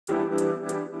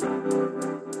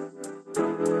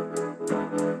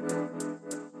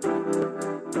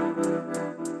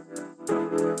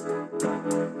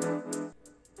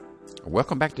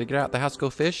Welcome back to Get Out the House Go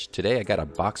Fish. Today I got a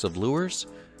box of lures.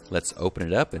 Let's open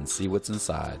it up and see what's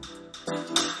inside.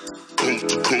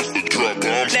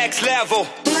 Next level.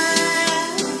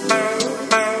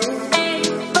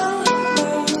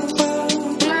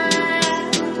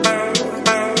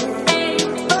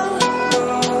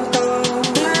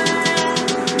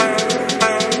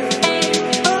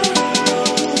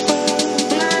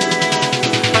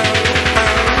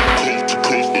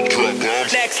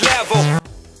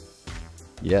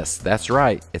 Yes, that's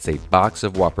right. It's a box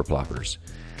of Whopper Ploppers.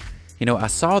 You know, I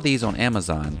saw these on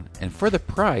Amazon, and for the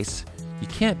price, you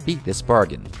can't beat this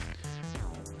bargain.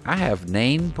 I have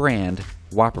name brand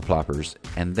Whopper Ploppers,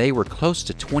 and they were close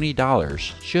to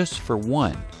 $20 just for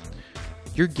one.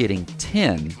 You're getting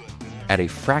 10 at a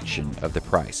fraction of the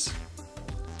price.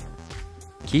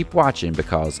 Keep watching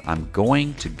because I'm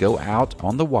going to go out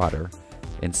on the water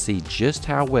and see just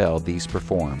how well these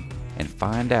perform and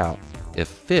find out if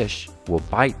fish will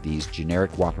bite these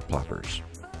generic Whopper Ploppers.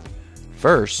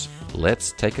 First,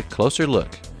 let's take a closer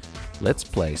look. Let's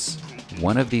place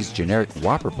one of these generic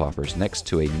Whopper Ploppers next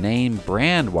to a name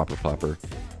brand Whopper Plopper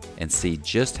and see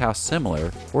just how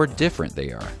similar or different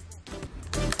they are.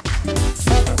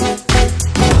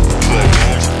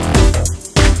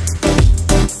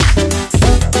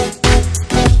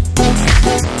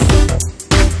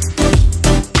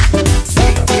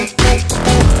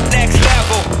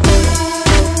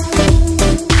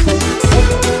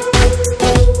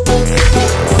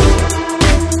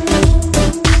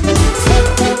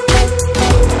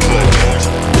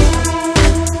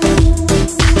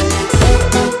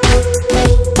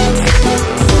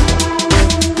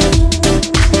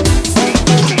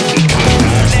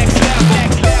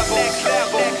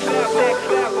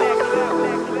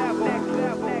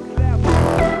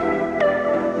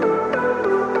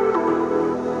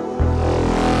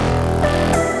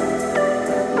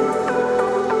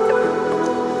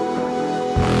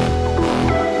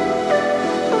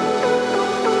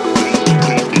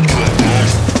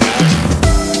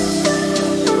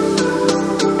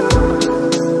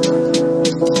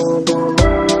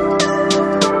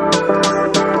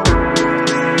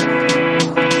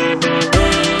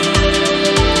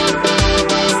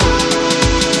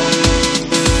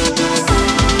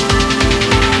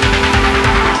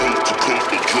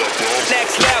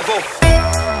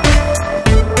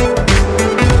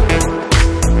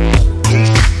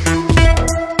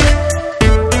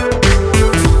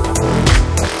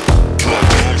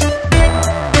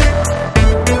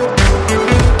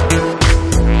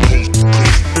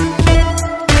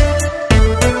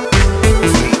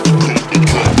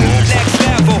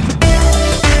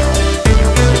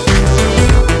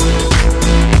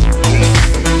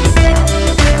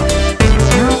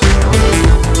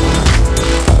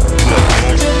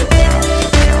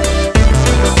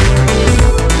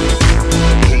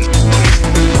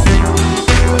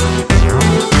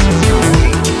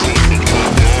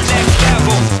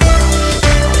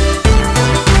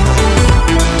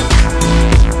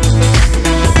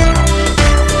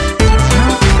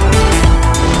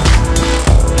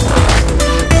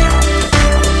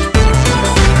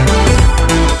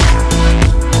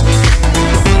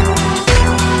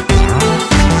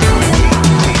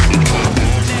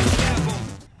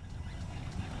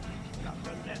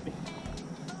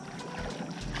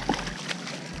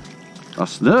 A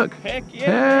snook. Heck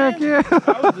yeah. Heck yeah.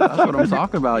 That's what I'm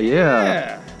talking about.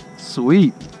 Yeah.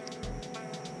 Sweet.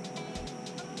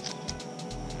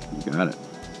 You got it.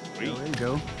 Sweet. There you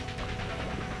go.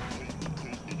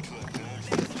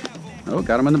 Oh,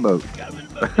 got him in the boat. Got him in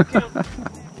the boat.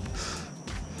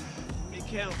 Big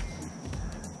count.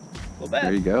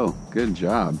 There you go. Good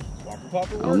job. Whopper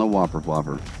Plopper On the Whopper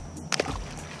Plopper.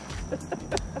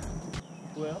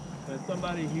 Well, as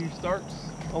somebody who starts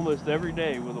almost every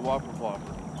day with a Whopper Plopper,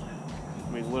 I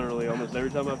mean literally almost every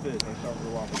time I fish, I start with a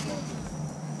Whopper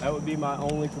Plopper. That would be my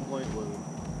only complaint with it,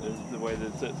 is the way that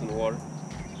it sits in the water.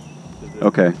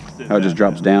 Okay, how it just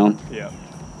drops down? Yeah,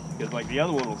 because like the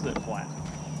other one will sit flat.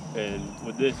 And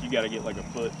with this, you got to get like a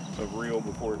foot of reel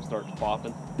before it starts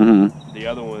popping. Mm-hmm. The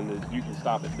other one is you can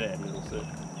stop it dead and it'll sit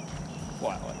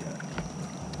flat like that.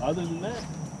 Other than that,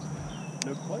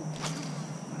 no complaints.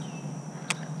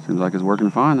 Seems like it's working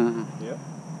fine, huh? Yep.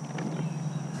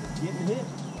 Getting hit.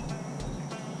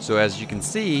 So as you can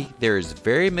see, there is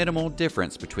very minimal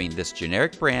difference between this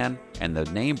generic brand and the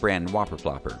name brand Whopper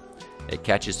Plopper. It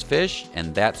catches fish,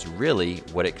 and that's really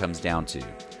what it comes down to.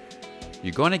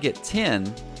 You're going to get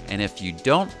 10, and if you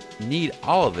don't need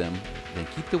all of them, then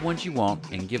keep the ones you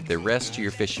want and give the rest to your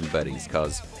fishing buddies,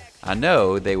 because I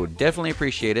know they would definitely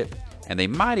appreciate it, and they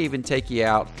might even take you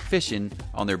out fishing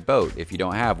on their boat if you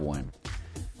don't have one.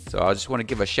 So I just want to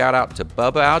give a shout out to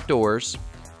Bubba Outdoors.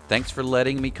 Thanks for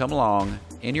letting me come along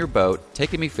in your boat,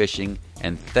 taking me fishing,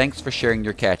 and thanks for sharing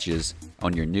your catches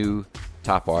on your new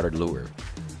top-watered lure.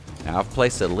 Now I've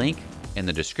placed a link in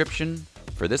the description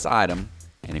for this item,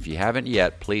 and if you haven't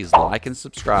yet, please like and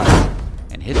subscribe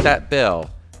and hit that bell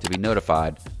to be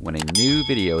notified when a new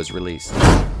video is released.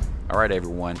 All right,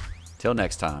 everyone, till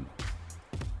next time.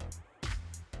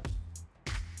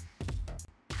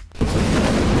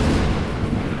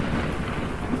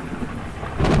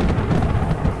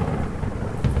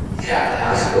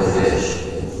 Yeah, let's go fish.